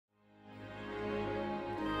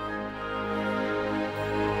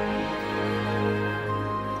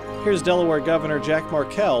Here's Delaware Governor Jack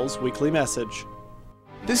Markell's weekly message.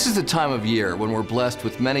 This is the time of year when we're blessed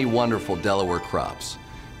with many wonderful Delaware crops: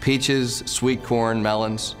 peaches, sweet corn,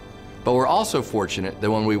 melons. But we're also fortunate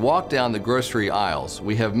that when we walk down the grocery aisles,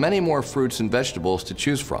 we have many more fruits and vegetables to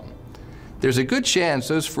choose from. There's a good chance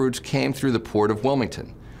those fruits came through the Port of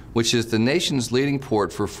Wilmington, which is the nation's leading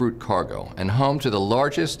port for fruit cargo and home to the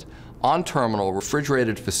largest on-terminal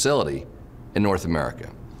refrigerated facility in North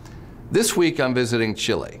America. This week I'm visiting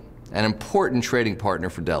Chile, an important trading partner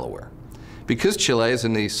for Delaware. Because Chile is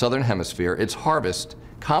in the southern hemisphere, its harvest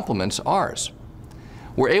complements ours.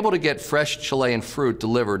 We're able to get fresh Chilean fruit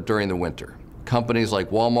delivered during the winter. Companies like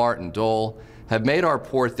Walmart and Dole have made our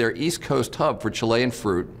port their East Coast hub for Chilean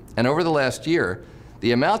fruit, and over the last year,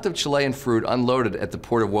 the amount of Chilean fruit unloaded at the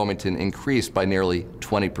Port of Wilmington increased by nearly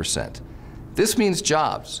 20%. This means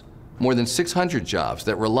jobs, more than 600 jobs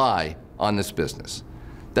that rely on this business.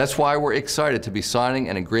 That's why we're excited to be signing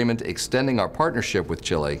an agreement extending our partnership with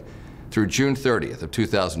Chile through June 30th of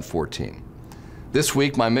 2014. This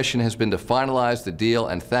week, my mission has been to finalize the deal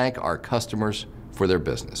and thank our customers for their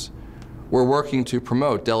business. We're working to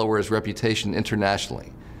promote Delaware's reputation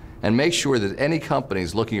internationally and make sure that any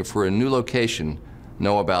companies looking for a new location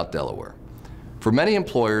know about Delaware. For many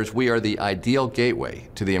employers, we are the ideal gateway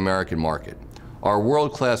to the American market. Our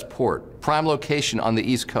world-class port, prime location on the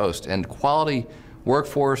East Coast, and quality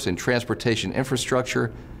workforce and transportation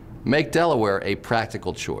infrastructure make Delaware a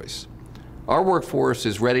practical choice. Our workforce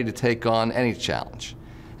is ready to take on any challenge,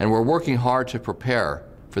 and we're working hard to prepare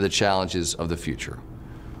for the challenges of the future.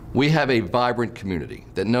 We have a vibrant community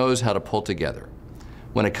that knows how to pull together.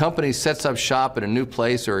 When a company sets up shop in a new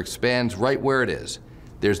place or expands right where it is,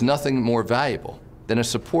 there's nothing more valuable than a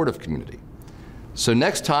supportive community. So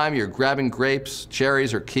next time you're grabbing grapes,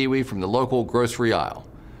 cherries, or kiwi from the local grocery aisle,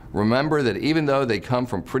 remember that even though they come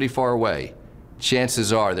from pretty far away,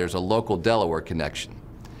 chances are there's a local Delaware connection.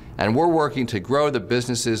 And we're working to grow the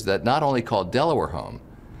businesses that not only call Delaware home,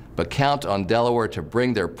 but count on Delaware to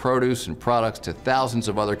bring their produce and products to thousands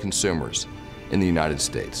of other consumers in the United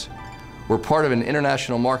States. We're part of an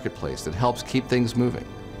international marketplace that helps keep things moving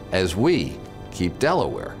as we keep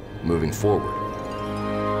Delaware moving forward.